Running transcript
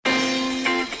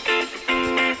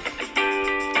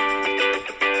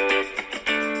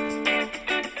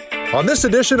On this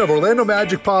edition of Orlando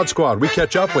Magic Pod Squad, we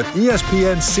catch up with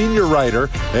ESPN senior writer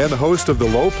and the host of the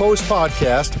Lowe Post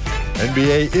podcast,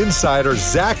 NBA insider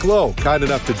Zach Lowe, kind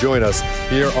enough to join us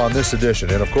here on this edition.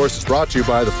 And, of course, it's brought to you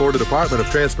by the Florida Department of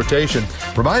Transportation.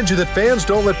 Reminds you that fans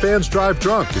don't let fans drive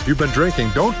drunk. If you've been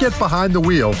drinking, don't get behind the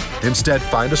wheel. Instead,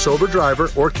 find a sober driver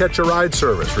or catch a ride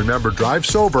service. Remember, drive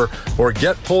sober or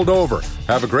get pulled over.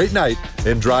 Have a great night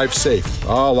and drive safe.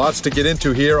 Lots to get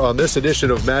into here on this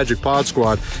edition of Magic Pod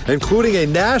Squad, including a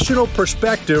national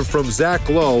perspective from Zach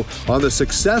Lowe on the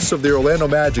success of the Orlando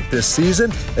Magic this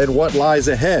season and what lies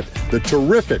ahead. The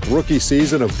terrific rookie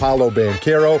season of Paolo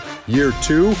Banchero, year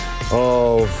 2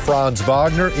 of Franz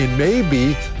Wagner, and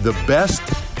maybe the best,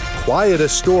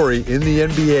 quietest story in the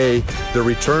NBA, the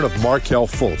return of Markelle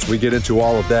Fultz. We get into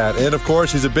all of that. And, of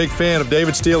course, he's a big fan of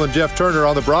David Steele and Jeff Turner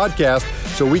on the broadcast.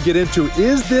 So we get into,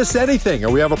 is this anything?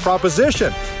 And we have a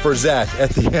proposition for Zach at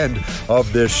the end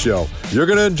of this show. You're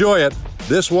going to enjoy it.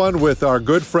 This one with our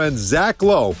good friend Zach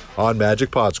Lowe on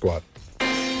Magic Pod Squad.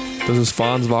 This is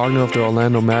Franz Wagner of the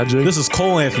Orlando Magic. This is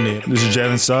Cole Anthony. This is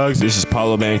Jalen Suggs. This is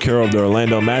Paolo Banchero of the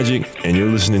Orlando Magic, and you're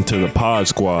listening to the Pod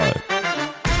Squad.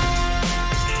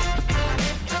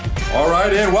 All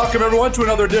right, and welcome everyone to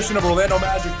another edition of Orlando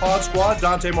Magic Pod Squad.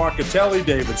 Dante Marchitelli,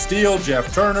 David Steele,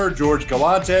 Jeff Turner, George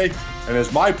Galante, and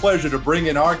it's my pleasure to bring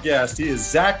in our guest. He is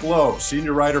Zach Lowe,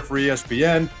 senior writer for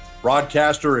ESPN,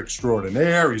 broadcaster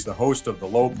extraordinaire. He's the host of the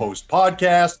Lowe Post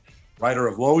podcast, writer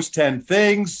of Lowe's 10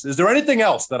 Things. Is there anything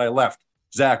else that I left,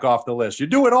 Zach, off the list? You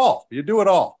do it all. You do it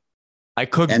all. I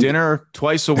cook dinner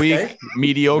twice a week, Okay.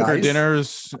 mediocre Nice.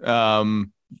 dinners.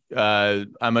 I'm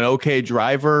an okay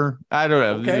driver. I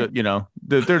don't know. Okay. You know,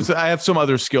 I have some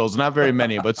other skills, not very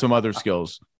many, but some other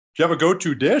skills. Do you have a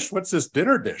go-to dish? What's this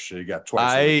dinner dish you got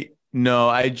twice a week? No,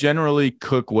 I generally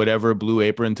cook whatever Blue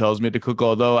Apron tells me to cook,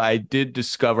 although I did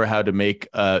discover how to make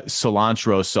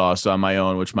cilantro sauce on my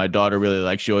own, which my daughter really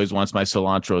likes. She always wants my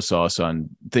cilantro sauce on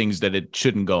things that it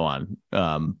shouldn't go on.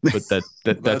 But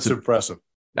that's impressive.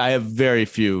 I have very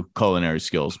few culinary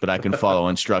skills, but I can follow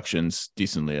instructions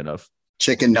decently enough.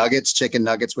 Chicken nuggets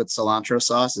with cilantro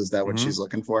sauce. Is that what she's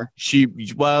looking for?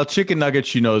 Chicken nuggets,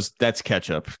 she knows that's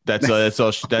ketchup. That's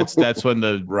all. That's when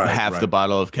the half the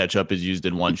bottle of ketchup is used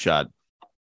in one shot.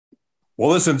 Well,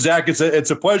 listen, Zach,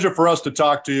 it's a pleasure for us to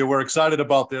talk to you. We're excited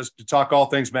about this, to talk all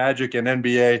things Magic and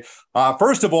NBA.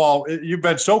 First of all, you've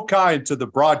been so kind to the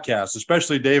broadcast,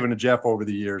 especially David and Jeff over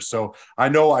the years. So I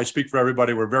know I speak for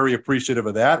everybody. We're very appreciative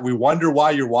of that. We wonder why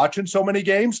you're watching so many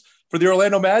games for the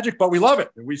Orlando Magic, but we love it.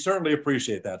 And we certainly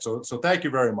appreciate that. So thank you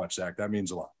very much, Zach. That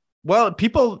means a lot. Well,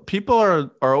 people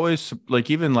are always like,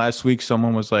 even last week,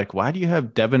 someone was like, why do you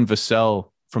have Devin Vassell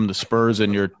from the Spurs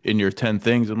in your 10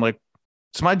 things? I'm like,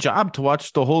 it's my job to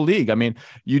watch the whole league. I mean,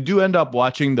 you do end up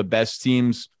watching the best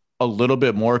teams a little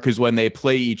bit more because when they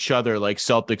play each other, like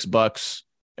Celtics Bucks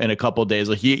in a couple of days,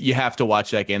 like you have to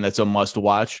watch that game. That's a must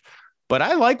watch. But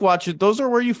I like watching. Those are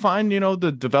where you find,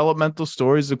 the developmental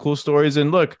stories, the cool stories.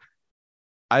 And look,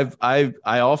 I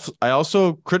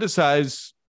also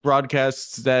criticize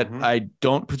broadcasts that I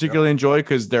don't particularly enjoy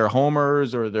because they're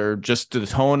homers or they're just the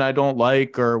tone I don't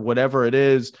like or whatever it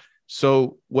is.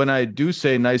 So when I do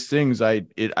say nice things, I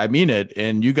mean it.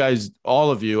 And you guys,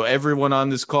 all of you, everyone on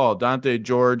this call, Dante,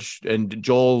 George, and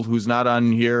Joel, who's not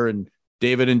on here, and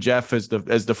David and Jeff as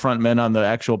the front men on the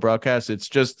actual broadcast,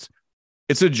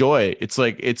 it's a joy. It's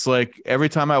like every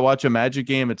time I watch a Magic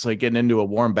game, it's like getting into a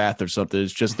warm bath or something.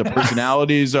 It's just the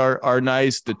personalities are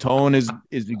nice. The tone is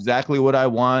exactly what I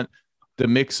want. The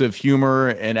mix of humor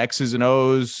and X's and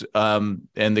O's, and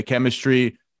the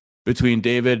chemistry between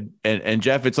David and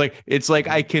Jeff. It's like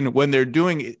I can, when they're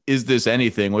doing Is This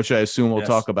Anything, which I assume we'll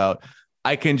talk about,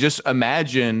 I can just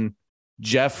imagine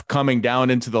Jeff coming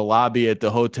down into the lobby at the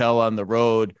hotel on the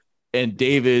road, and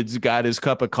David's got his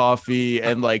cup of coffee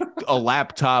and like a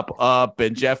laptop up,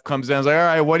 and Jeff comes down and is like, all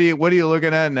right, what are you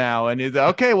looking at now? And he's like,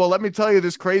 okay, well, let me tell you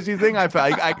this crazy thing. I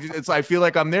feel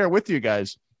like I'm there with you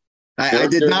guys. I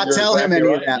did not tell him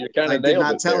any of that. I did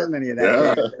not tell him any of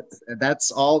that. Yeah.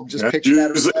 That's all. Just picture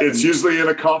that. It's usually in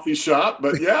a coffee shop,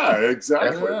 but yeah,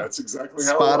 exactly. Yeah. That's exactly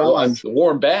how Spot it on. The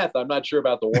warm bath. I'm not sure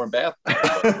about the warm bath.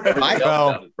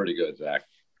 Sounded pretty good, Zach.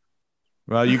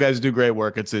 Well, you guys do great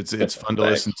work. It's fun to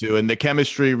listen to, and the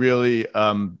chemistry really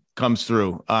comes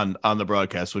through on the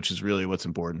broadcast, which is really what's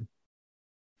important.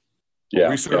 Yeah,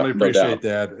 we certainly appreciate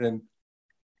that. And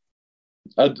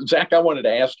Zach, I wanted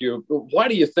to ask you, why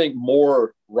do you think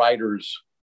more writers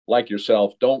like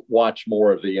yourself don't watch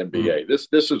more of the NBA?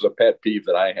 This is a pet peeve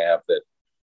that I have, that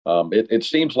it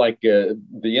seems like the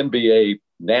NBA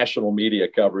national media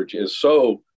coverage is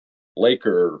so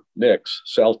Laker, Knicks,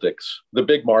 Celtics, the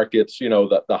big markets,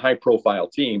 the high profile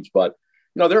teams. But,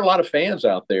 there are a lot of fans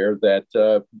out there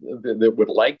that would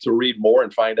like to read more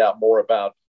and find out more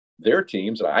about their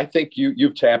teams. And I think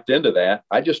you've tapped into that.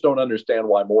 I just don't understand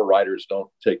why more writers don't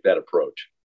take that approach.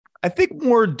 I think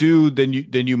more do than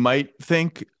you might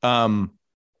think. I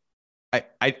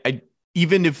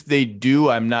even if they do,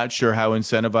 I'm not sure how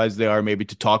incentivized they are maybe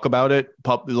to talk about it,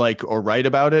 or write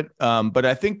about it. But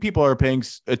I think people are paying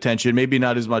attention, maybe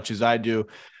not as much as I do.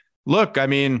 Look, I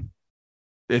mean,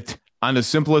 on the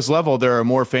simplest level, there are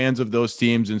more fans of those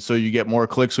teams, and so you get more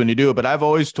clicks when you do it. But I've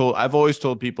always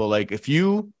told people, like, if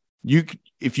you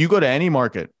go to any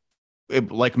market,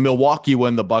 like Milwaukee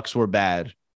when the Bucks were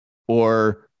bad,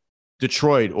 or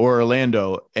Detroit or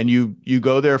Orlando, and you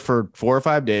go there for 4 or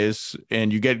 5 days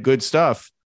and you get good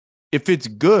stuff, if it's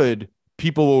good,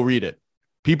 people will read it.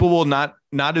 People will not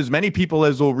as many people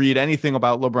as will read anything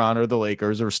about LeBron or the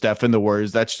Lakers or Steph and the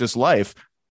Warriors. That's just life.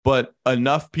 But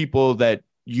enough people that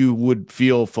you would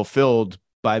feel fulfilled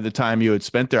by the time you had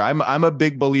spent there. I'm a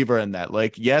big believer in that.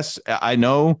 Like, yes, I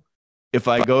know if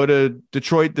I go to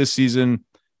Detroit this season,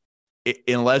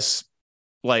 unless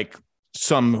like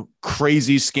some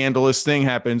crazy scandalous thing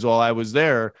happens while I was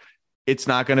there, it's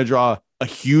not going to draw a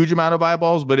huge amount of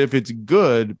eyeballs. But if it's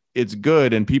good,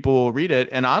 and people will read it.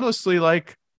 And honestly,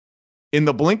 like, in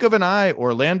the blink of an eye,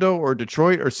 Orlando or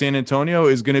Detroit or San Antonio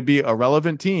is going to be a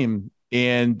relevant team,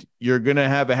 and you're going to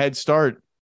have a head start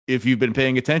if you've been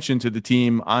paying attention to the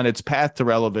team on its path to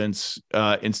relevance,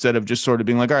 instead of just sort of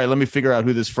being like, all right, let me figure out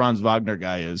who this Franz Wagner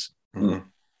guy is. Mm-hmm.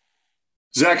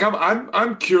 Zach,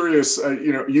 I'm curious.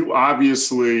 You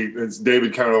obviously, as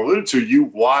David kind of alluded to, you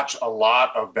watch a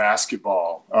lot of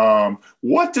basketball.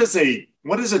 What does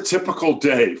a typical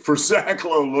day for Zach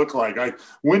Lowe look like?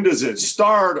 When does it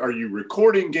start? Are you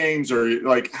recording games? Or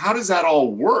like, how does that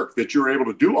all work that you're able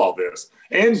to do all this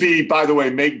and by the way,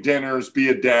 make dinners, be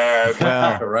a dad,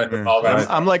 right? All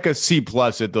that. I'm like a C+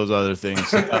 at those other things.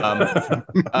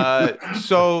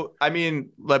 So, I mean,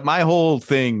 like, my whole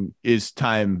thing is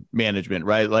time management,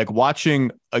 right? Like,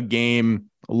 watching a game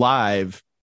live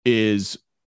is,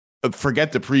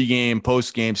 forget the pregame,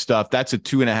 postgame stuff. That's a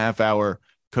 2.5 hour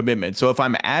commitment. So if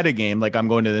I'm at a game, like I'm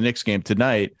going to the Knicks game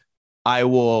tonight, I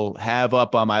will have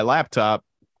up on my laptop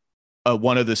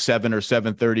one of the 7 or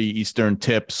 7:30 Eastern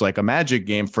tips. Like a Magic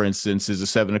game, for instance, is a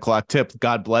 7 o'clock tip.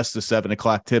 God bless the 7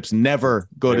 o'clock tips. Never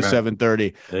go to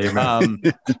 7:30.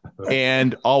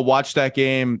 And I'll watch that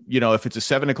game. If it's a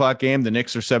 7 o'clock game, the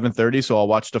Knicks are 7:30. So I'll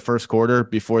watch the first quarter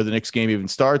before the Knicks game even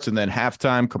starts, and then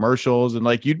halftime, commercials. And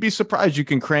like, you'd be surprised, you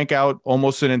can crank out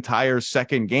almost an entire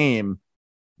second game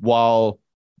while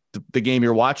the game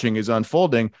you're watching is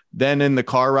unfolding. Then in the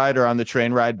car ride or on the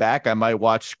train ride back, I might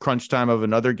watch crunch time of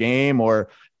another game, or,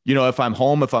 if I'm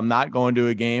home, if I'm not going to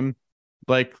a game,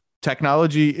 like,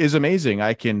 technology is amazing.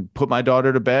 I can put my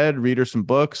daughter to bed, read her some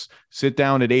books, sit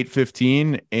down at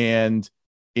 8:15, and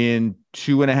in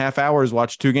 2.5 hours,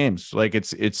 watch 2 games. Like,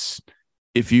 it's,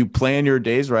 if you plan your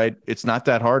days right, it's not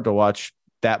that hard to watch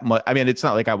that much. I mean, it's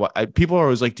not like people are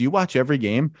always like, do you watch every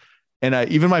game? And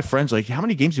even my friends, like, how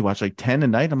many games do you watch? Like 10 a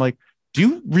night? I'm like, do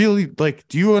you really, like,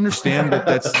 do you understand that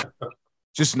that's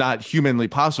just not humanly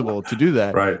possible to do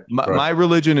that? Right. My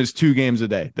religion is 2 games a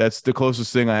day. That's the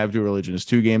closest thing I have to religion, is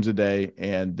 2 games a day.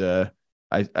 And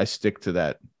I stick to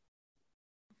that.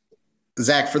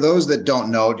 Zach, for those that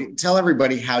don't know, tell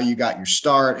everybody how you got your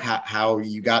start, how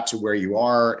you got to where you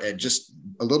are, and just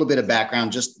a little bit of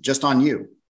background just on you.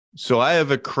 So I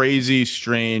have a crazy,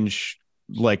 strange,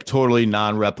 like, totally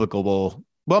non-replicable.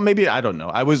 Well, maybe, I don't know.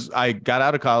 I got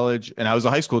out of college and I was a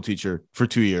high school teacher for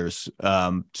 2 years.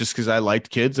 Just because I liked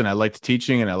kids and I liked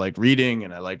teaching and I liked reading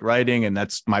and I liked writing. And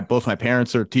that's both my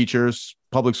parents are teachers,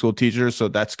 public school teachers. So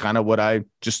that's kind of what I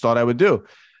just thought I would do.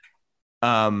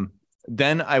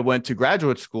 Then I went to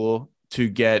graduate school to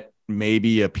get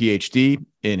maybe a PhD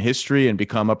in history and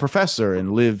become a professor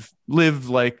and live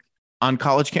like on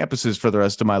college campuses for the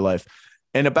rest of my life.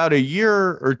 And about a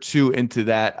year or 2 into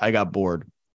that, I got bored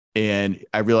and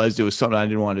I realized it was something I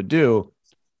didn't want to do.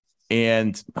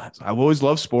 And I've always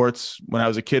loved sports. When I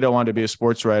was a kid, I wanted to be a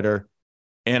sports writer.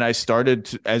 And I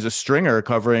started as a stringer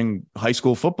covering high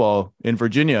school football in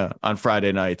Virginia on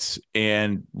Friday nights,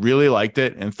 and really liked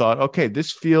it and thought, okay,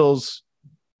 this feels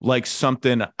like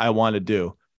something I want to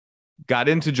do. Got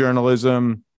into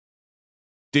journalism.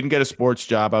 Didn't get a sports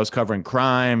job. I was covering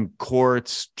crime,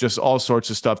 courts, just all sorts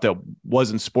of stuff that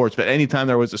wasn't sports. But anytime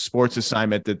there was a sports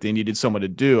assignment that they needed someone to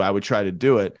do, I would try to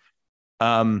do it.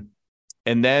 And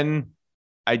then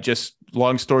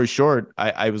long story short,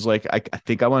 I was like, I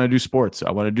think I want to do sports.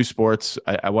 I want to do sports.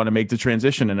 I want to make the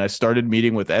transition. And I started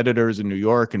meeting with editors in New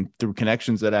York and through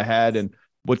connections that I had. And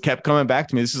what kept coming back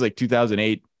to me, this is like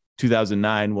 2008,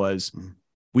 2009, was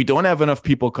we don't have enough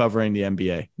people covering the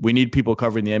NBA. We need people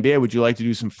covering the NBA. Would you like to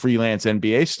do some freelance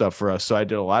NBA stuff for us? So I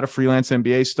did a lot of freelance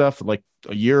NBA stuff, like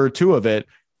a year or two of it.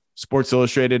 Sports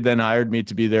Illustrated then hired me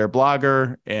to be their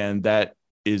blogger. And that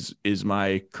is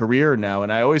my career now.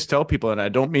 And I always tell people, and I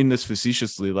don't mean this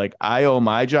facetiously, like I owe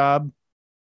my job,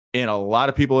 and a lot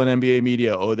of people in NBA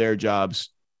media owe their jobs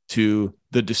to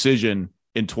the decision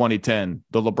in 2010,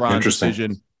 the LeBron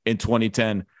decision in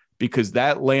 2010, because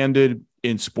that landed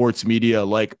in sports media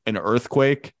like an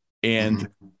earthquake, and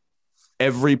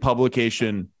every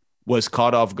publication was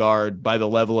caught off guard by the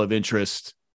level of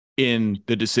interest in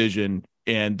the decision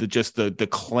and the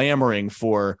clamoring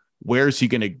for where's he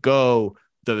going to go,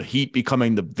 the Heat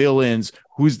becoming the villains,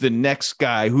 who's the next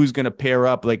guy, who's going to pair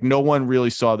up. Like no one really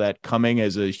saw that coming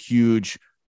as a huge,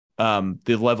 the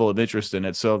level of interest in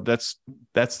it. So that's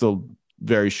the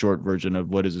very short version of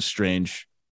what is a strange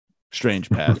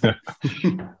path.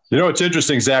 It's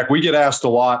interesting, Zach. We get asked a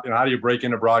lot, how do you break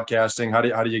into broadcasting? How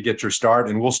do you get your start?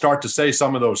 And we'll start to say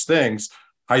some of those things,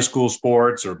 high school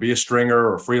sports or be a stringer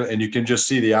or free, and you can just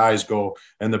see the eyes go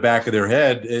in the back of their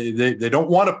head. They don't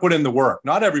want to put in the work.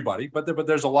 Not everybody, but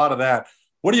there's a lot of that.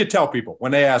 What do you tell people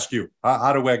when they ask you,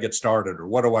 how do I get started, or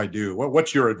what do I do?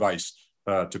 What's your advice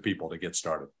to people to get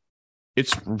started?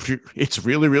 It's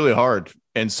really, really hard.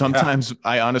 And sometimes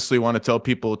I honestly want to tell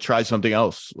people, try something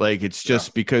else. Like it's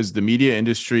just because the media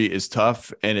industry is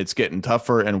tough and it's getting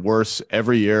tougher and worse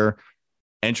every year.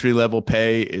 Entry level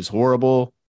pay is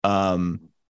horrible.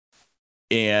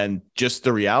 And just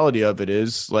the reality of it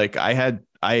is, like, I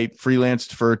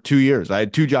freelanced for 2 years. I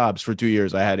had 2 jobs for 2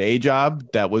 years. I had a job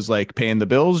that was like paying the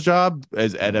bills job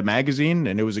at a magazine,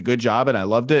 and it was a good job and I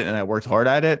loved it and I worked hard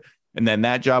at it. And then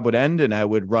that job would end and I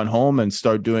would run home and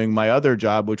start doing my other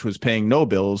job, which was paying no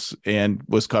bills and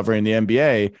was covering the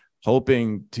NBA,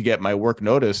 hoping to get my work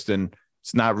noticed. And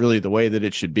it's not really the way that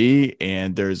it should be.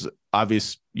 And there's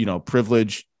obvious,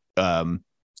 privilege,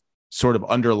 sort of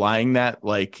underlying that,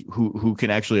 like who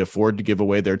can actually afford to give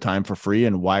away their time for free,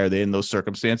 and why are they in those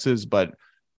circumstances? But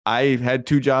I had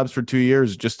 2 jobs for 2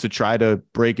 years just to try to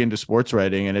break into sports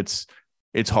writing. And it's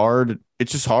hard.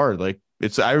 It's just hard. Like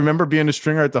I remember being a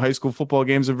stringer at the high school football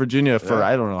games in Virginia for,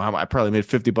 I don't know how, I probably made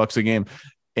 $50 a game.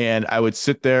 And I would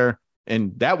sit there,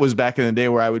 and that was back in the day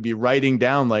where I would be writing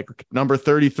down like number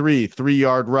 33,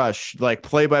 3-yard rush, like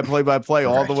play by play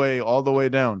all the way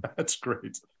down. That's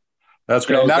great. That's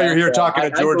great. Now you're here talking to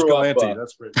George Galante.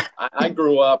 That's great. I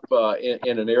grew up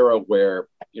in an era where,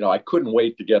 I couldn't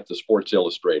wait to get to Sports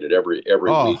Illustrated every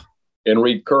week and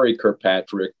read Curry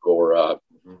Kirkpatrick or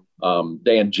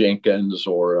Dan Jenkins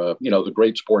or, the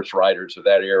great sports writers of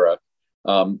that era.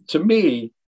 To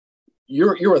me,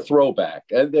 you're a throwback.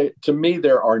 And to me,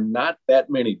 there are not that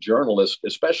many journalists,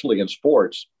 especially in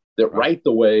sports, that write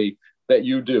the way that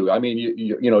you do. I mean,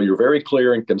 you're very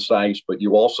clear and concise, but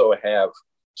you also have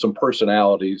some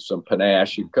personality, some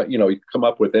panache. You come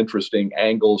up with interesting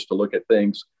angles to look at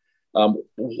things.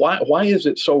 Why is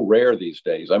it so rare these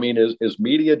days? I mean, is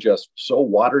media just so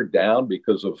watered down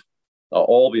because of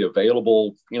all the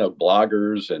available,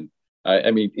 bloggers? And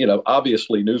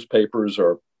obviously newspapers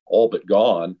are all but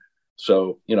gone.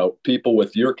 So, people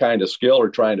with your kind of skill are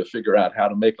trying to figure out how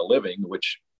to make a living,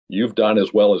 which you've done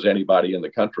as well as anybody in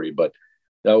the country. But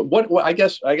I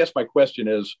guess my question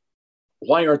is,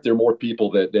 why aren't there more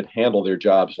people that handle their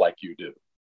jobs like you do?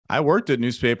 I worked at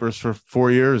newspapers for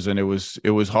 4 years, and it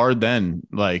was hard then.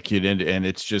 Like and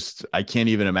it's just, I can't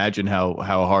even imagine how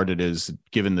hard it is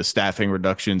given the staffing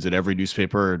reductions at every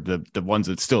newspaper, the ones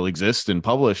that still exist and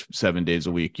publish 7 days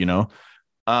a week.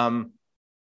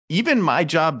 Even my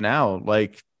job now,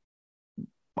 like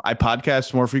I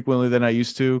podcast more frequently than I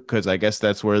used to, because I guess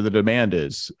that's where the demand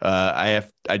is. I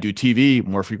do TV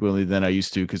more frequently than I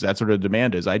used to, because that's where the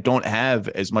demand is. I don't have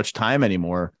as much time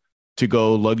anymore to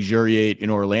go luxuriate in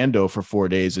Orlando for 4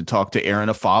 days and talk to Aaron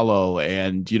Afalo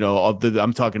and,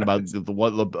 I'm talking about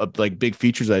the like big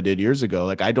features I did years ago.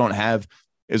 Like I don't have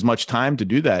as much time to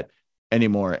do that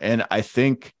anymore. And I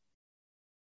think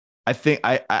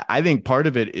part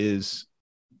of it is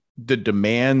the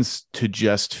demands to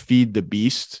just feed the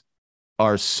beast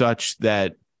are such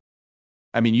that,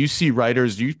 I mean, you see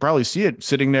writers, you probably see it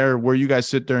sitting there where you guys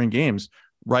sit during games.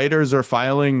 Writers are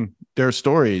filing their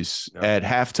stories at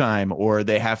halftime, or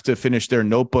they have to finish their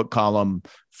notebook column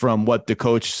from what the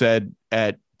coach said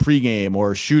at pregame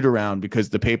or shoot around because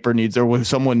the paper needs, or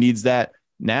someone needs that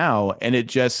now. And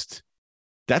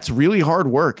that's really hard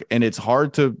work, and it's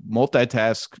hard to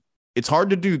multitask. It's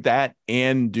hard to do that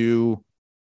and do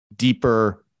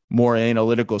deeper, more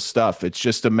analytical stuff. It's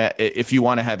just if you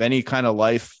want to have any kind of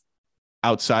life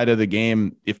outside of the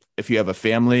game, if you have a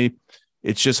family,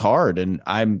 it's just hard. And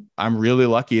I'm really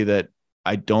lucky that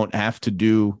I don't have to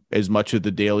do as much of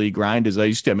the daily grind as I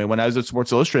used to. I mean, when I was at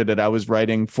Sports Illustrated, I was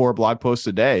writing 4 blog posts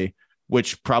a day,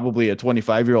 which probably a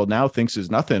 25-year-old now thinks is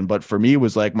nothing. But for me, it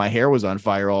was like my hair was on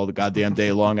fire all the goddamn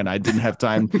day long, and I didn't have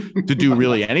time to do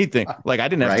really anything. Like, I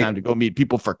didn't have time to go meet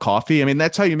people for coffee. I mean,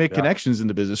 that's how you make connections in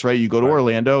the business, right? You go to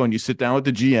Orlando and you sit down with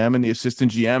the GM and the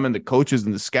assistant GM and the coaches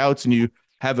and the scouts, and you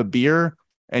have a beer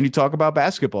and you talk about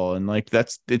basketball. And like,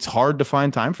 it's hard to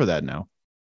find time for that now.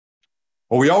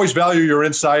 Well, we always value your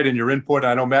insight and your input.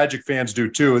 I know Magic fans do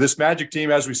too. This Magic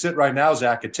team, as we sit right now,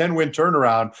 Zach, a 10-win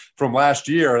turnaround from last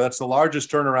year. That's the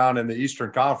largest turnaround in the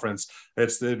Eastern Conference.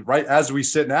 It's right as we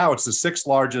sit now, it's the 6th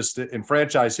largest in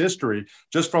franchise history.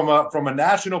 Just from a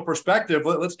national perspective,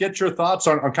 let's get your thoughts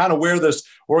on kind of where this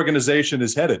organization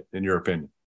is headed, in your opinion.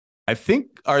 I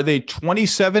think, are they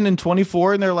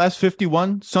 27-24 in their last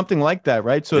 51? Something like that,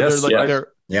 right? So they're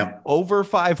over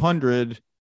 500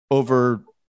 over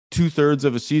 2/3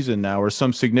 of a season now, or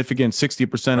some significant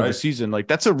 60% of a season. Like,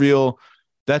 that's a real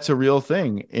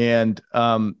thing. And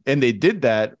they did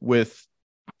that with,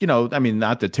 I mean,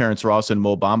 not that Terrence Ross and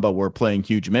Mo Bamba were playing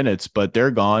huge minutes, but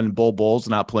they're gone. Bull's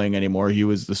not playing anymore. He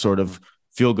was the sort of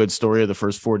feel good story of the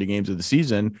first 40 games of the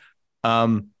season.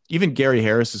 Even Gary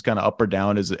Harris is kind of up or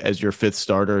down as your 5th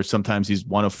starter. Sometimes he's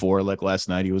 1 of 4. Like last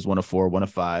night, he was 1 of 4, 1 of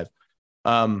 5.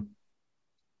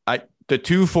 The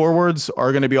 2 forwards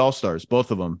are going to be all-stars,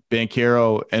 both of them,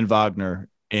 Banchero and Wagner.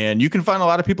 And you can find a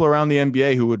lot of people around the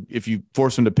NBA who would, if you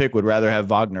force them to pick, would rather have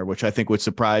Wagner, which I think would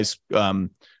surprise a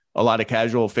lot of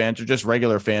casual fans or just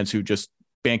regular fans who just,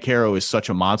 Banchero is such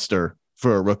a monster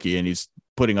for a rookie and he's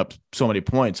putting up so many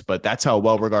points, but that's how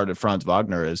well-regarded Franz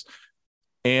Wagner is.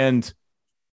 And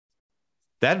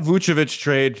that Vucevic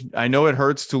trade, I know it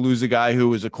hurts to lose a guy who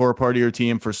was a core part of your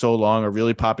team for so long, a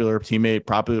really popular teammate,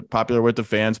 popular with the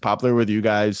fans, popular with you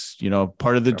guys,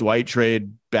 part of the Dwight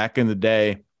trade back in the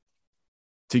day.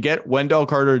 To get Wendell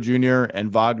Carter Jr.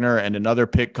 and Wagner and another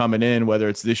pick coming in, whether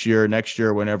it's this year or next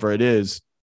year, whenever it is,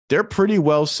 they're pretty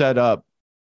well set up.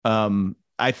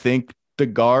 I think the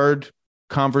guard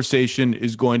conversation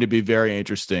is going to be very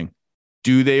interesting.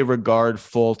 Do they regard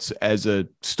Fultz as a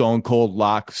stone cold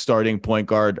lock starting point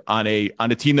guard on a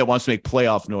team that wants to make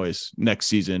playoff noise next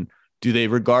season? Do they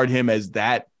regard him as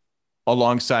that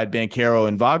alongside Banchero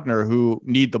and Wagner, who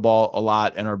need the ball a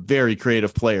lot and are very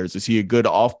creative players? Is he a good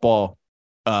off ball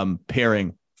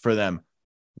pairing for them?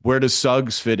 Where does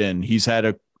Suggs fit in? He's had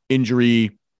a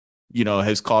injury,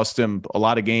 has cost him a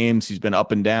lot of games. He's been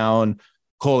up and down.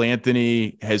 Cole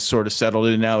Anthony has sort of settled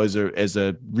in now as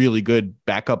a really good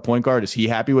backup point guard. Is he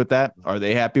happy with that? Are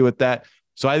they happy with that?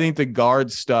 So I think the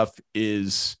guard stuff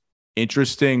is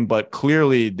interesting, but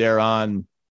clearly they're on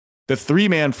the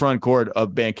 3-man front court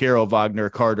of Banchero, Wagner,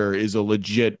 Carter is a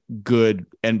legit good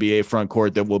NBA front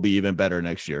court that will be even better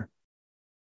next year.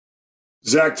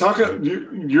 Zach, talk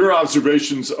your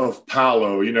observations of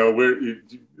Paolo. Where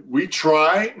we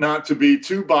try not to be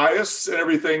too biased and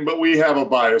everything, but we have a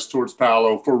bias towards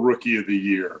Paolo for Rookie of the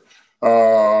Year.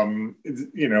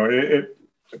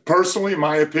 Personally, in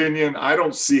my opinion, I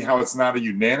don't see how it's not a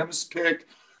unanimous pick,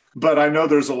 but I know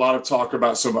there's a lot of talk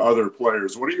about some other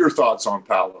players. What are your thoughts on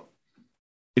Paolo?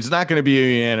 It's not going to be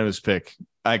a unanimous pick.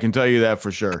 I can tell you that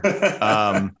for sure.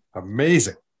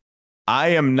 Amazing. I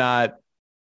am not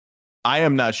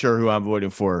sure who I'm voting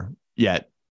for yet.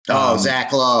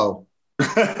 Zach Lowe.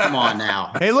 Come on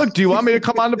now. Hey, look, do you want me to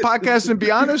come on the podcast and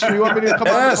be honest, or do you want me to come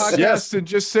on the podcast and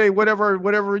just say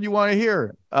whatever you want to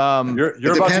hear?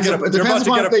 You're about to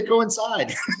get if they go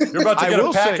inside. You're about to get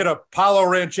a packet of Palo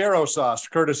Ranchero sauce,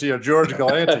 courtesy of George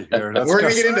Galante here. We're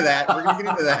gonna get into that.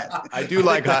 I do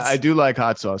like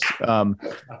hot sauce.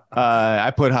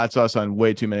 I put hot sauce on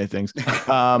way too many things.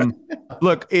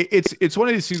 Look, it's one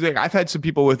of these things. Like, I've had some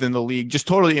people within the league, just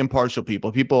totally impartial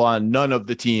people on none of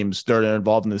the teams that are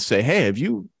involved in this, say, hey, have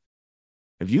you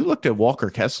looked at Walker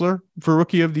Kessler for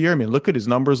Rookie of the Year? I mean, look at his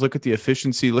numbers, look at the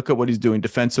efficiency, look at what he's doing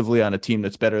defensively on a team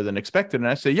that's better than expected. And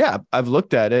I say, yeah, I've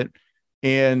looked at it.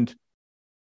 And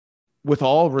with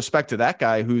all respect to that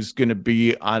guy, who's going to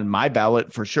be on my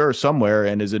ballot for sure somewhere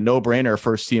and is a no-brainer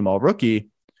first team all rookie,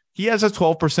 he has a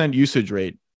 12% usage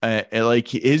rate. Like,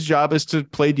 his job is to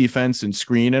play defense and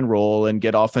screen and roll and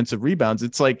get offensive rebounds.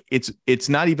 It's like, it's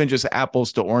not even just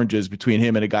apples to oranges between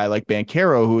him and a guy like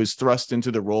Banchero, who is thrust into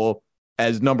the role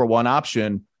as number one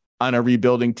option on a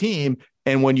rebuilding team.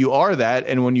 And when you are that,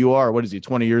 and when you are, what is he,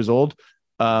 20 years old?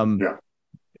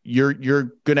 you're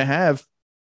going to have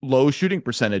low shooting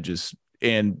percentages,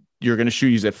 and you're going to shoot.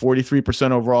 He's at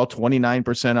 43% overall,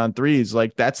 29% on threes.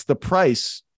 Like, that's the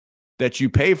price that you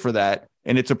pay for that.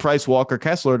 And it's a price Walker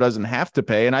Kessler doesn't have to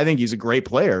pay. And I think he's a great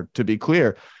player, to be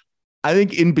clear. I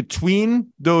think in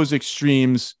between those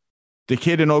extremes, the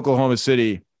kid in Oklahoma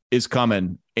City is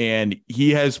coming, and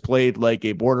he has played like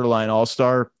a borderline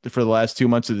all-star for the last 2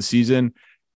 months of the season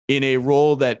in a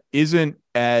role that isn't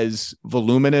as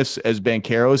voluminous as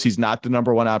Banchero's. He's not the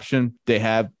number one option. They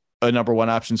have a number one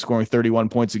option scoring 31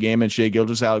 points a game in Shai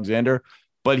Gilgeous-Alexander,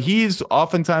 but he's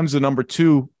oftentimes the number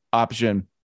two option,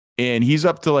 and he's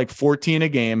up to like 14 a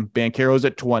game. Banchero's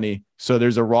at 20. So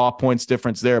there's a raw points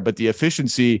difference there, but the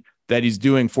efficiency that he's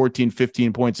doing 14,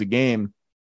 15 points a game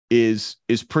is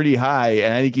pretty high.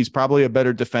 And I think he's probably a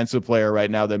better defensive player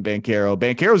right now than Banchero.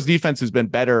 Banchero's defense has been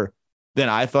better than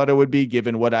I thought it would be,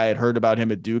 given what I had heard about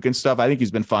him at Duke and stuff. I think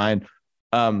he's been fine.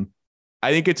 I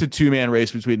think it's a two-man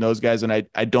race between those guys, and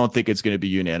I don't think it's going to be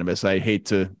unanimous. I hate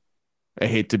to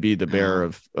be the bearer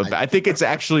of I think it's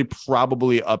actually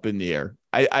probably up in the air.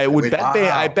 I would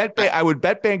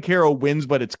bet Banchero wins,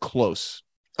 but it's close.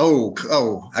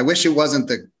 Oh, I wish it wasn't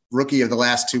the rookie of the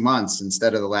last 2 months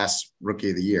instead of the last rookie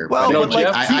of the year. Well, but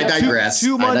I digress.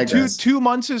 2 months, 2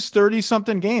 months is 30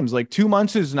 something games. Like 2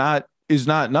 months is not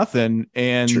nothing.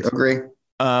 And agree.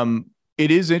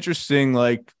 It is interesting.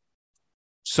 Like,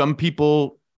 some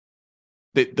people,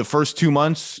 the first 2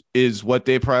 months is what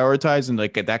they prioritize, and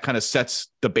like that kind of sets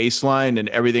the baseline, and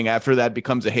everything after that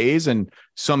becomes a haze. And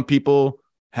some people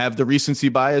have the recency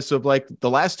bias of like the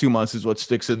last 2 months is what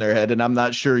sticks in their head. And I'm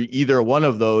not sure either one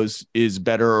of those is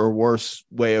better or worse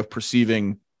way of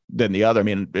perceiving than the other. I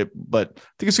mean, but I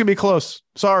think it's gonna be close.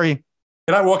 Sorry.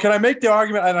 Can I make the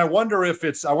argument? And I wonder if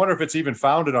it's even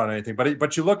founded on anything.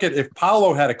 But you look at, if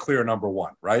Paolo had a clear number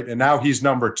one, right, and now he's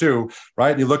number two,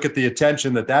 right? And you look at the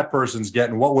attention that person's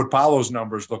getting. What would Paolo's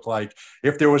numbers look like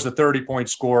if there was a 30-point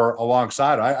scorer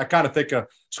alongside? I kind of think of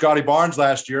Scotty Barnes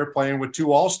last year playing with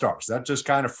two All-Stars. That just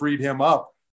kind of freed him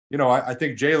up. You know, I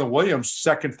think Jalen Williams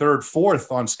second, third,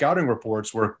 fourth on scouting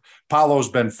reports, where Paolo's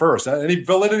been first. Any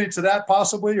validity to that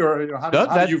possibly, or how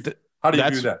do you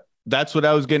view that? That's what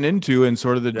I was getting into, and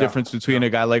sort of the difference between a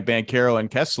guy like Banchero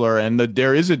and Kessler. And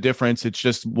there is a difference. It's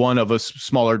just one of a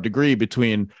smaller degree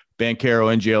between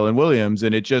Banchero and Jalen Williams.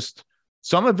 And it just,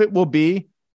 some of it will be,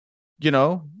 you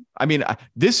know, I mean,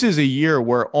 this is a year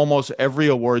where almost every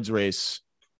awards race,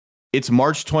 it's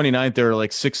March 29th. There are like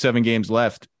 6-7 games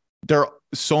left.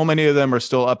 So many of them are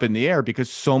still up in the air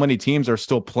because so many teams are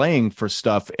still playing for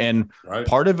stuff. And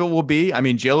part of it will be, I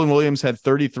mean, Jalen Williams had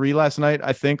 33 last night,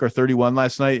 I think, or 31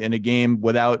 last night in a game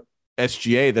without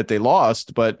SGA that they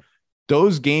lost. But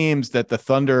those games that the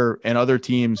Thunder and other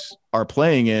teams are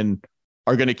playing in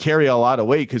are going to carry a lot of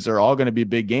weight because they're all going to be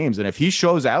big games. And if he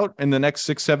shows out in the next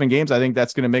 6-7 games, I think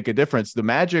that's going to make a difference. The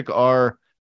Magic are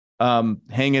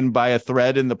hanging by a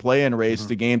thread in the play-in race.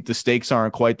 The stakes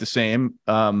aren't quite the same.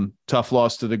 Tough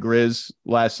loss to the Grizz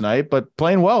last night, but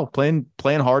playing hard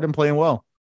and playing well.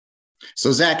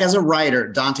 So Zach, as a writer,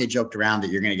 Dante joked around that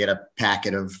you're going to get a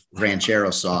packet of ranchero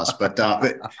sauce, but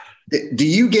do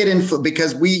you get in,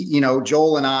 because we, you know,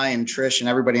 Joel and I and Trish and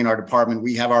everybody in our department,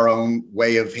 we have our own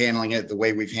way of handling it, the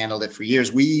way we've handled it for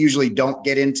years. We usually don't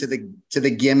get into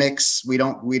the gimmicks. We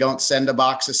don't send a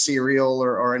box of cereal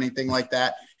or anything like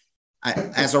that.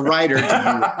 As a writer,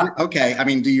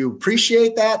 do you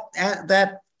appreciate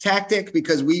that tactic?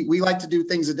 Because we like to do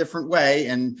things a different way.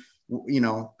 And, you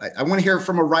know, I want to hear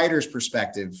from a writer's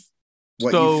perspective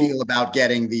what you feel about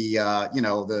getting the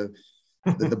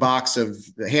box of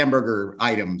the hamburger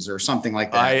items or something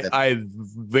like that.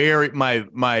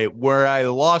 Where I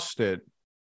lost it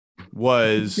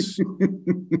was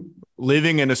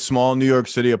living in a small New York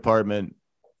City apartment.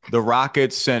 The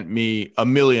Rockets sent me a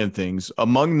million things.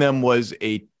 Among them was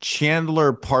a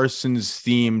Chandler Parsons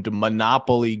themed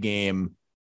Monopoly game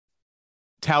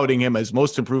touting him as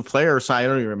most improved player. So I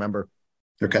don't even remember.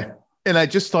 Okay. And I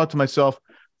just thought to myself,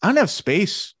 I don't have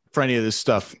space for any of this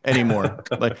stuff anymore.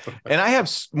 And I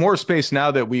have more space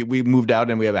now that we moved out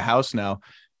and we have a house now.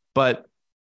 But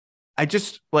I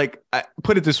just I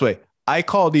put it this way. I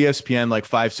called ESPN like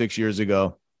 5-6 years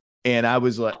ago. And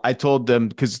I told them,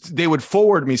 because they would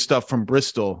forward me stuff from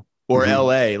Bristol or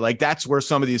LA. Like, that's where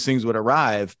some of these things would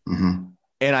arrive. And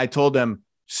I told them,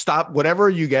 stop, whatever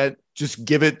you get, just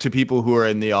give it to people who are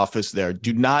in the office there.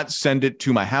 Do not send it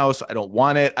to my house. I don't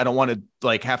want it. I don't want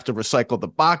to have to recycle the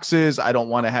boxes. I don't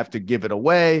want to have to give it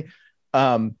away.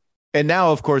 And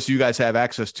now, of course, you guys have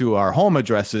access to our home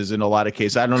addresses in a lot of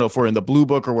cases. I don't know if we're in the blue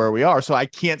book or where we are, so I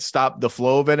can't stop the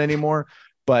flow of it anymore.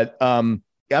 But,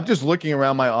 I'm just looking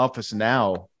around my office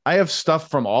now, I have stuff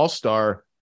from All-Star.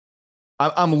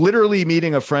 I'm literally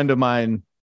meeting a friend of mine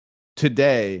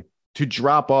today to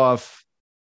drop off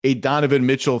a Donovan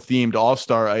Mitchell themed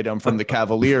All-Star item from the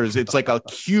Cavaliers. It's like a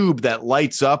cube that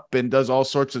lights up and does all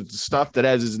sorts of stuff that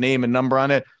has his name and number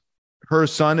on it. Her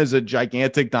son is a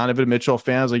gigantic Donovan Mitchell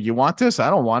fan. I was like, you want this? I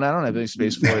don't want it. I don't have any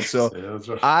space for it.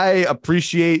 So I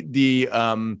appreciate the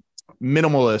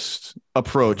minimalist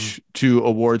approach to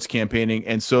awards campaigning.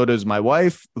 And so does my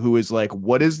wife, who is like,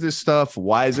 what is this stuff?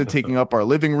 Why is it taking up our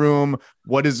living room?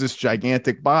 What is this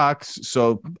gigantic box?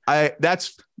 So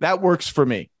that works for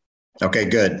me. Okay,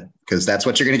 good. Because that's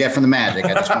what you're going to get from the Magic.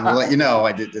 I just want to let you know.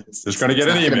 It's going to get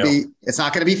an email. It's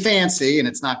not going to be fancy, and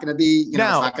it's not going to be, it's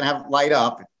not going to have light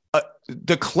up.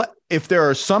 If there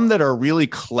are some that are really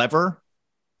clever,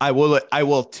 I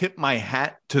will tip my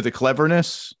hat to the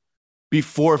cleverness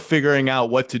before figuring out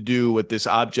what to do with this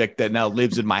object that now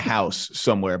lives in my house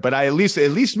somewhere. But I at least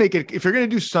make it. If you're going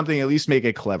to do something, at least make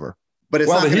it clever. But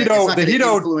it's not going to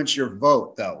influence your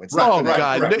vote, though. It's not. Oh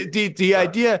God, right. The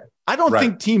idea. I don't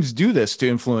think teams do this to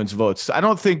influence votes.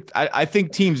 I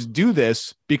think teams do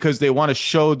this because they want to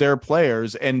show their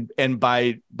players and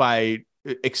by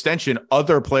extension,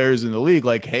 other players in the league,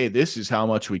 like, hey, this is how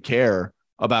much we care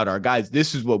about our guys.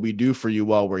 This is what we do for you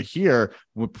while we're here.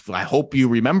 I hope you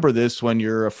remember this when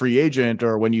you're a free agent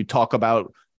or when you talk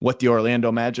about what the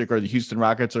Orlando Magic or the Houston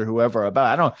Rockets or whoever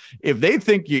about. If they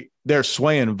think they're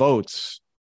swaying votes,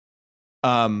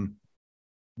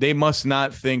 they must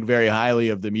not think very highly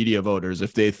of the media voters.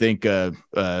 If they think a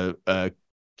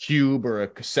cube or a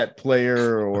cassette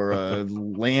player or a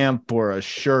lamp or a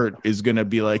shirt is going to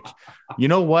be like, you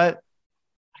know what?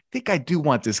 I think I do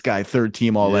want this guy third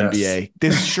team all NBA.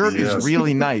 This shirt is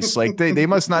really nice. Like they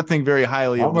must not think very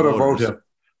highly. I'm going to vote him.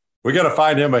 We got to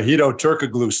find him a Hito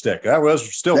Turkoglu stick. That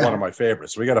was still one of my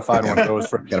favorites. We got to find one of those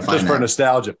for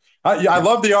nostalgia. I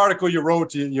love the article you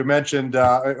wrote. You mentioned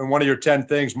in one of your 10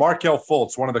 things, Markelle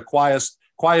Fultz, one of the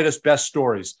quietest, best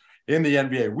stories in the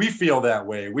NBA. We feel that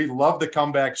way. We love the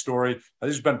comeback story.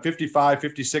 He's been 55,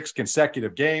 56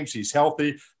 consecutive games. He's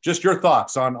healthy. Just your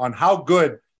thoughts on how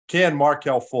good can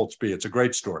Markelle Fultz be? It's a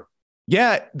great story.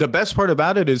 Yeah, the best part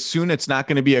about it is soon it's not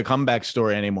going to be a comeback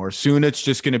story anymore. Soon it's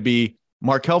just going to be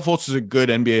Markelle Fultz is a good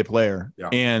NBA player. Yeah.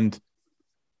 And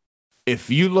if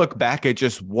you look back at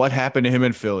just what happened to him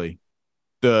in Philly,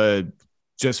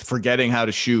 just forgetting how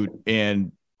to shoot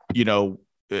and,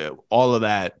 all of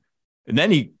that. And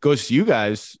then he goes to you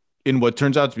guys in what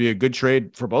turns out to be a good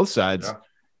trade for both sides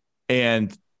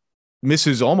and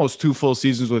misses almost 2 full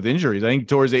seasons with injuries. I think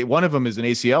towards one of them is an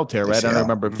ACL tear, right? ACL. I don't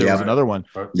remember if there was another one.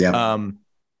 Yeah.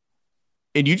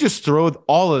 And you just throw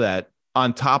all of that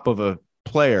on top of a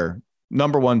player,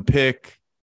 number 1 pick,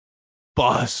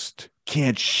 bust,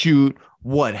 can't shoot.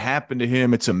 What happened to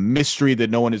him? It's a mystery that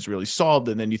no one has really solved.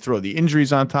 And then you throw the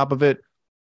injuries on top of it.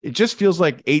 It just feels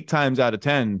like 8 times out of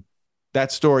 10,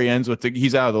 that story ends with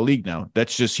he's out of the league now.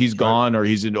 That's just, he's gone or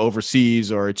he's in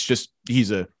overseas or it's just,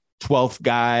 he's a 12th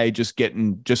guy just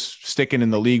sticking in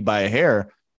the league by a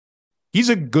hair. He's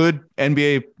a good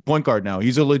NBA point guard now.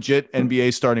 He's a legit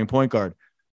NBA starting point guard.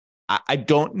 I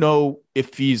don't know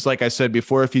if he's, like I said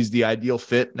before, if he's the ideal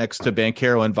fit next to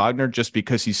Banchero and Wagner, just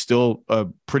because he's still a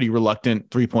pretty reluctant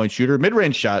 3-point shooter.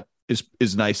 Mid-range shot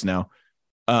is nice now.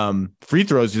 Free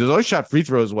throws, he's always shot free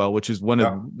throws well, which is one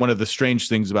of the strange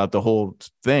things about the whole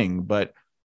thing. But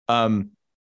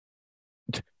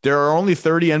there are only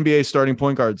 30 NBA starting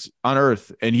point guards on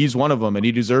earth, and he's one of them, and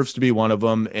he deserves to be one of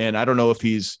them. And I don't know if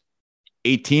he's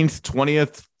 18th,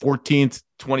 20th, 14th,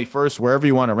 21st, wherever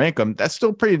you want to rank him. That's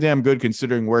still pretty damn good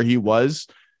considering where he was.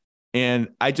 And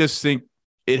I just think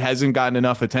it hasn't gotten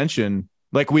enough attention.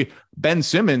 Like Ben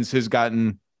Simmons has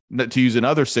gotten, to use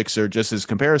another Sixer, just as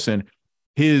comparison,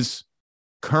 his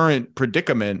current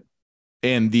predicament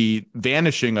and the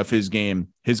vanishing of his game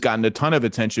has gotten a ton of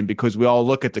attention because we all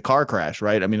look at the car crash,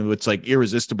 right? I mean, it's like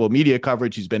irresistible media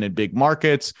coverage. He's been in big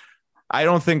markets. I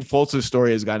don't think Fultz's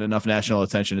story has gotten enough national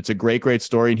attention. It's a great, great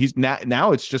story. And he's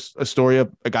now it's just a story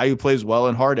of a guy who plays well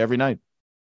and hard every night.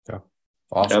 Yeah.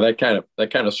 Awesome. Yeah,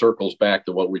 that kind of circles back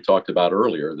to what we talked about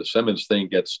earlier. The Simmons thing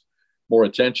gets more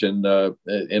attention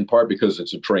in part because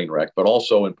it's a train wreck, but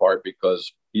also in part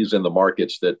because he's in the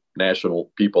markets that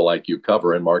national people like you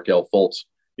cover, and Markelle Fultz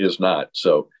is not.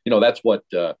 So, that's what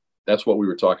we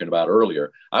were talking about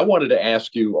earlier. I wanted to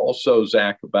ask you also,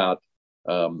 Zach, about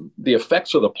the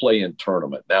effects of the play-in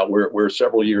tournament. Now we're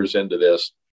several years into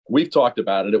this. We've talked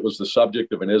about it. It was the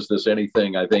subject of an Is This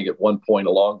Anything, I think, at one point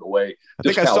along the way. I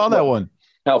think I saw that one.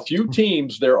 How few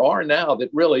teams there are now that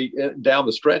really down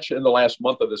the stretch in the last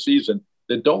month of the season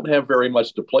that don't have very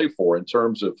much to play for in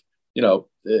terms of,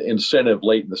 incentive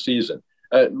late in the season.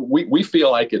 we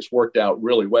feel like it's worked out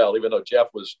really well, even though Jeff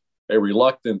was a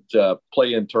reluctant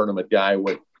play-in tournament guy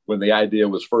when the idea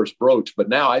was first broached. But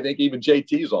now I think even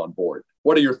JT's on board.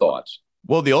 What are your thoughts?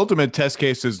 Well, the ultimate test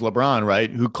case is LeBron, right?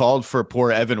 Who called for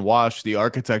poor Evan Wash, the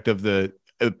architect of the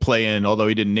play-in, although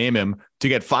he didn't name him, to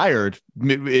get fired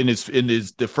in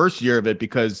the first year of it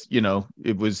because, you know,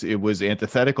 it was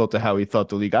antithetical to how he thought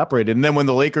the league operated. And then when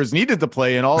the Lakers needed to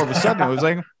play in, all of a sudden it was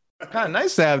like kind of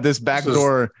nice to have this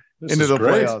backdoor into the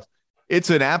playoffs. It's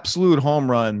an absolute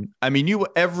home run. I mean,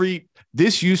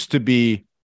 this used to be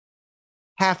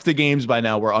half the games by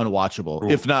now were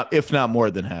unwatchable, if not more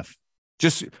than half.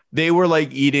 Just they were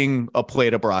like eating a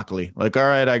plate of broccoli. Like, all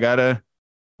right, I gotta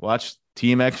watch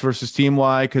Team X versus Team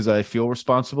Y because I feel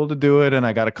responsible to do it, and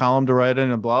I got a column to write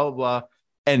in, and blah blah blah.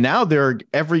 And now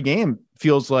every game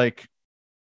feels like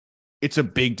it's a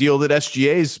big deal that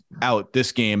SGA's out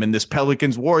this game, and this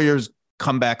Pelicans Warriors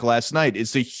comeback last night.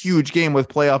 It's a huge game with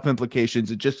playoff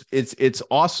implications. It's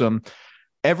awesome.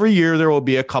 Every year there will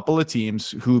be a couple of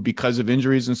teams who, because of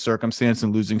injuries and circumstance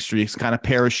and losing streaks, kind of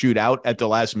parachute out at the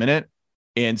last minute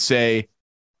and say,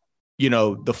 you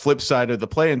know, the flip side of the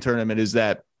play-in tournament is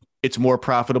that it's more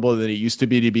profitable than it used to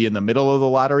be in the middle of the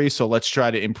lottery. So let's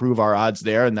try to improve our odds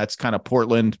there. And that's kind of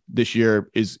Portland this year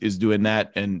is doing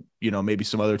that. And, you know, maybe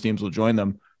some other teams will join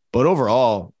them. But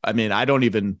overall, I mean,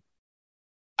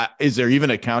 is there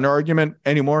even a counter argument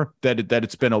anymore that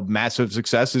it's been a massive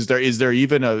success? Is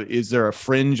there a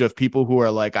fringe of people who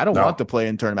are like, I don't want to play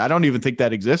in tournament. I don't even think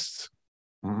that exists.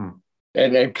 Mm-hmm.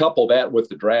 And couple that with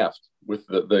the draft, with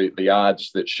the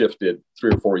odds that shifted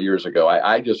 3 or 4 years ago.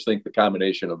 I just think the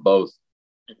combination of both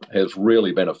has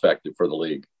really been effective for the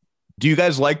league. Do you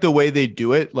guys like the way they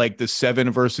do it? Like the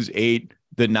 7 versus 8,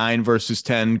 the 9 versus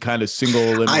 10 kind of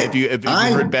single. Have you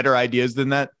heard better ideas than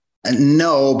that?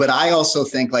 No, but I also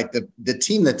think like the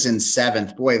team that's in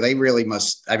 7th, boy, they really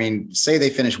must. I mean, say they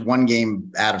finish 1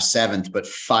 game out of 7th, but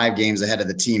 5 games ahead of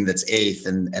the team that's 8th,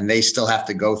 and they still have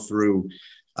to go through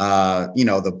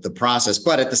the process.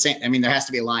 But at the same, I mean, there has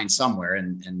to be a line somewhere,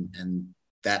 and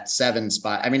that 7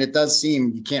 spot. I mean, it does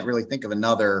seem you can't really think of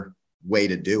another way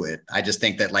to do it. I just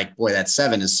think that like, boy, that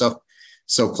 7 is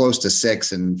so close to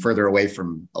 6 and further away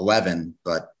from 11,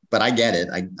 but I get it.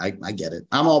 I get it.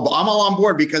 I'm all on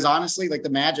board because honestly, like the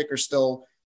Magic we're still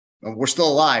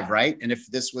alive, right? And if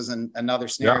this was another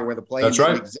scenario where the play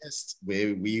didn't exist,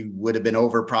 we would have been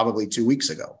over probably 2 weeks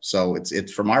ago. So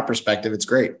it's from our perspective, it's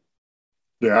great.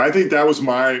 Yeah, I think that was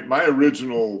my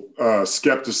original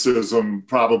skepticism.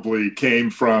 Probably came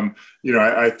from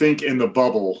I think in the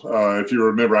bubble, if you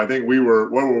remember, I think what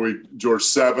were we, George,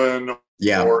 7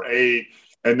 or 8.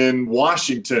 And then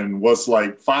Washington was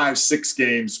like 5-6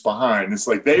 games behind. It's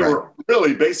like they were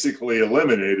really basically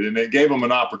eliminated, and it gave them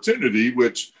an opportunity,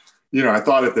 which, I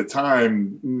thought at the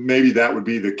time maybe that would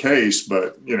be the case,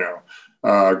 but,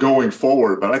 going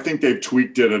forward. But I think they've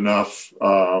tweaked it enough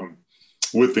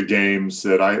with the games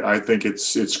that I think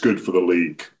it's good for the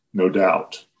league. No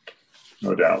doubt.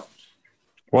 No doubt.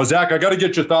 Well, Zach, I got to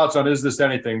get your thoughts on Is This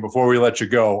Anything before we let you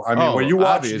go. I mean, when you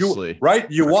watch,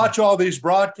 you watch all these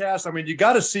broadcasts. I mean, you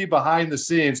got to see behind the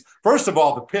scenes. First of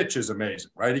all, the pitch is amazing,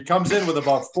 right? He comes in with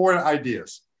about 4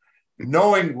 ideas,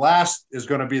 knowing last is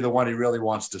going to be the one he really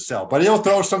wants to sell. But he'll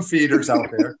throw some feeders out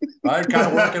there, right? Kind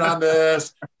of working on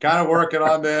this.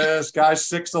 Guy's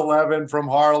 6'11" from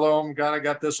Harlem, kind of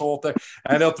got this whole thing.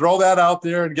 And he'll throw that out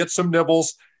there and get some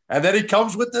nibbles. And then he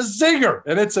comes with the zinger,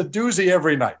 and it's a doozy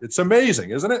every night. It's amazing,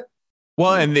 isn't it?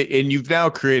 Well, and you've now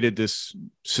created this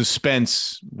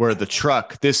suspense where the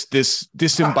truck, this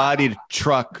disembodied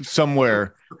truck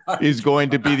somewhere is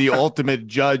going to be the ultimate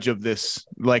judge of this,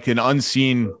 like an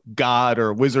unseen god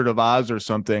or Wizard of Oz or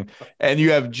something. And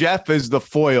you have Jeff as the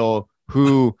foil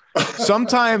who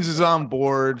sometimes is on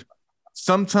board,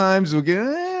 sometimes will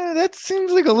get that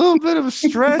seems like a little bit of a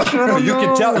stretch. I don't know. You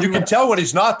can tell when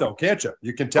he's not, though, can't you?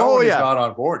 You can tell when he's not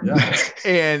on board. Yeah.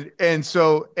 and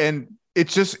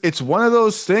it's one of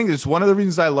those things. It's one of the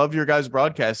reasons I love your guys'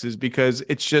 broadcast is because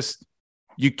it's just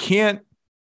you can't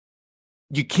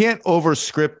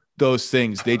overscript those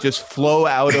things. They just flow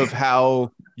out of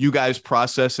how you guys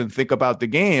process and think about the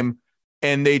game,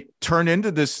 and they turn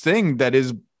into this thing that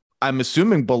is, I'm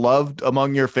assuming, beloved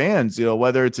among your fans,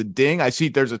 whether it's a ding. I see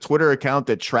there's a Twitter account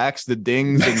that tracks the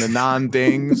dings and the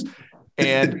non-dings.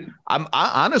 And I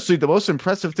honestly, the most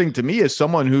impressive thing to me is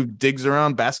someone who digs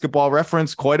around Basketball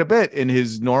Reference quite a bit in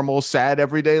his normal, sad,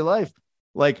 everyday life.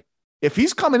 Like, if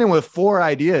he's coming in with 4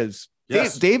 ideas,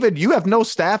 David, you have no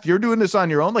staff. You're doing this on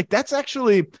your own. Like, that's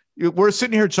actually, we're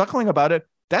sitting here chuckling about it.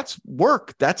 that's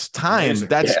work. That's time. Amazing.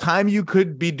 That's time you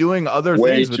could be doing other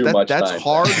Way things, too but much that's time.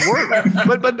 hard work.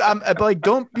 but like,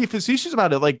 don't be facetious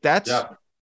about it. Like that's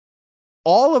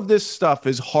all of this stuff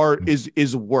is hard,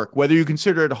 is work, whether you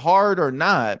consider it hard or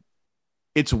not.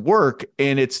 It's work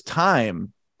and it's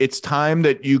time. It's time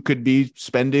that you could be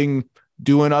spending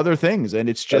doing other things. And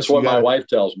it's just that's what my wife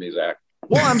tells me, Zach.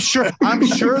 Well, I'm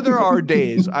sure there are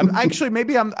days.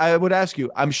 I would ask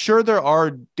you, I'm sure there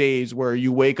are days where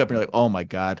you wake up and you're like, oh my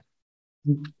God.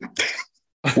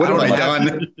 What have I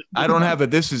done? I don't have a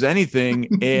This Is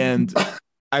Anything. And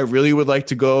I really would like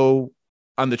to go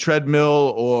on the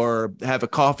treadmill or have a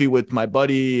coffee with my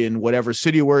buddy in whatever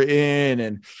city we're in.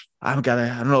 And I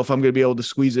don't know if I'm going to be able to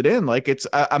squeeze it in. Like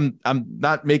I'm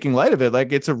not making light of it.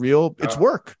 Like it's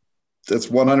work. That's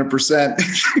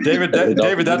 100%. David,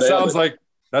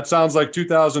 that sounds like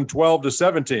 2012 to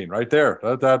 17 right there.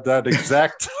 That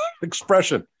exact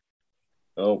expression.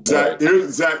 Oh, boy.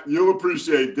 Zach, you'll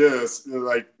appreciate this.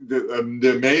 Like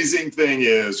the amazing thing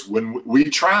is when we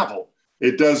travel,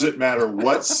 it doesn't matter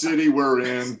what city we're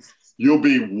in. You'll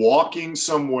be walking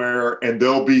somewhere and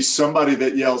there'll be somebody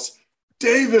that yells,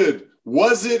 David,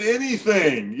 was it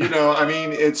anything? I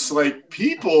mean, it's like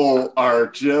people are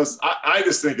just, I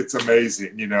just think it's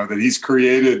amazing, that he's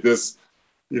created this,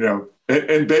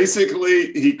 and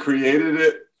basically he created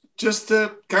it just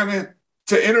to kind of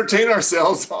to entertain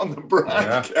ourselves on the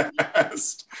broadcast.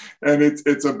 Yeah. And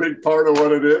it's a big part of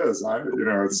what it is.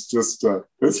 It's just,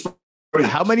 it's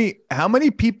How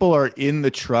many people are in the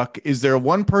truck? Is there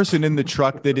one person in the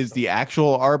truck that is the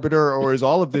actual arbiter, or is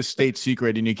all of this state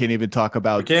secret and you can't even talk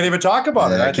about it? We can't even talk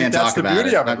about it. I think that's the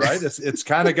beauty of it, right? It's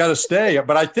kind of got to stay.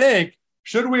 But I think,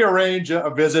 should we arrange a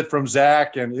visit from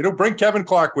Zach and, bring Kevin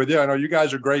Clark with you? I know you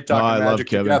guys are great talking Magic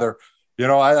together.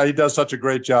 He does such a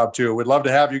great job too. We'd love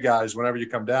to have you guys whenever you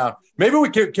come down. Maybe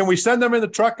can we send them in the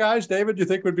truck, guys? David, do you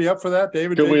think we'd be up for that?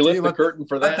 David, can we lift the curtain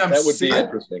for that? That would be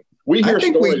interesting.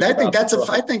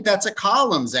 I think that's a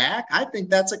column, Zach. I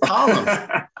think that's a column.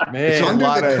 Man, it's under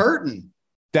the curtain.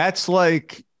 That's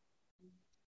like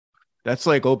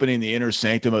opening the inner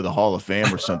sanctum of the Hall of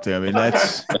Fame or something. I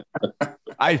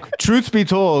mean, truth be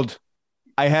told,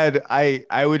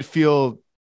 I would feel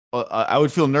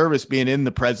nervous being in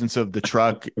the presence of the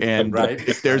truck. And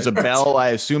if there's a bell, I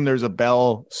assume there's a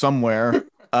bell somewhere.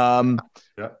 One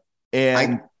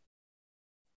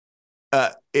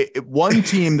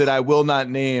team that I will not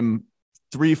name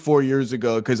 3-4 years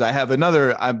ago, because I have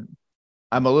another,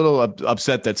 I'm a little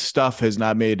upset that Stuff has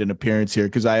not made an appearance here,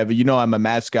 because I have, I'm a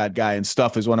mascot guy and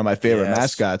Stuff is one of my favorite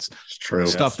mascots. It's true.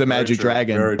 Stuff the Magic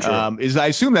Dragon. I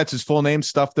assume that's his full name,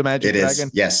 Stuff the Magic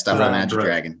Dragon? Yes, Stuff the Magic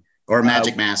Dragon. Or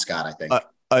Magic mascot, I think.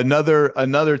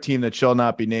 Another team that shall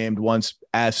not be named once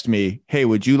asked me, hey,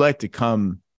 would you like to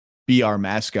come be our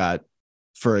mascot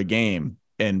for a game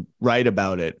and write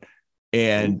about it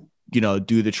and, do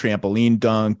the trampoline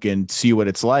dunk and see what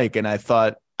it's like? And I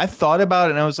thought about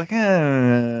it and I was like, I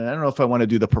don't know if I want to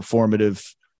do the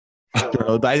performative.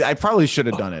 I probably should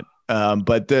have done it.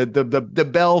 But the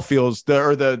bell feels,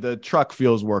 the truck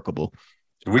feels workable.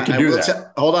 We can do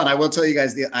that. Hold on. I will tell you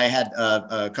guys, I had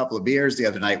a couple of beers the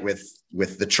other night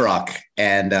with the truck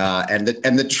and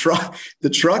the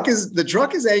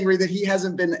truck is angry that he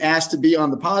hasn't been asked to be on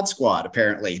the pod squad,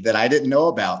 apparently, that I didn't know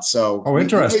about. So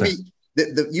interesting.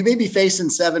 You may be facing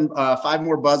 5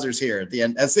 more buzzers here at the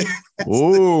end. As the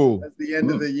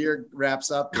end of the year wraps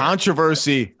up.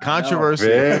 Controversy.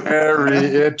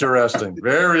 Very interesting.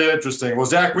 Very interesting. Well,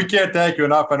 Zach, we can't thank you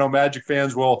enough. I know Magic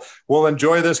fans will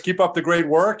enjoy this. Keep up the great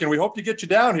work, and we hope to get you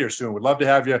down here soon. We'd love to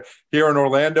have you here in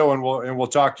Orlando, and we'll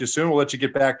talk to you soon. We'll let you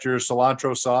get back to your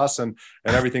cilantro sauce and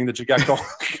everything that you got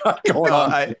going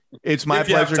on. It's my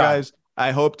pleasure, guys.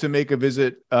 I hope to make a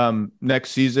visit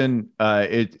next season.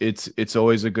 It's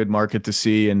always a good market to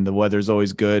see, and the weather's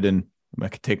always good. And I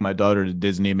could take my daughter to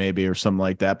Disney maybe or something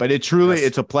like that. But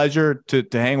it's a pleasure to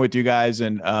hang with you guys,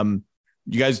 and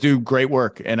you guys do great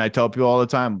work. And I tell people all the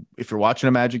time, if you're watching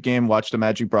a Magic game, watch the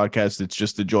Magic broadcast. It's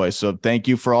just a joy. So thank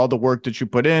you for all the work that you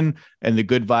put in and the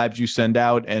good vibes you send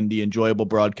out and the enjoyable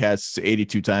broadcasts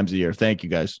 82 times a year. Thank you,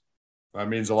 guys. That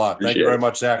means a lot. Thank you very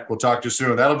much, Zach. We'll talk to you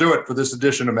soon. That'll do it for this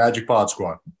edition of Magic Pod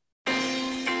Squad.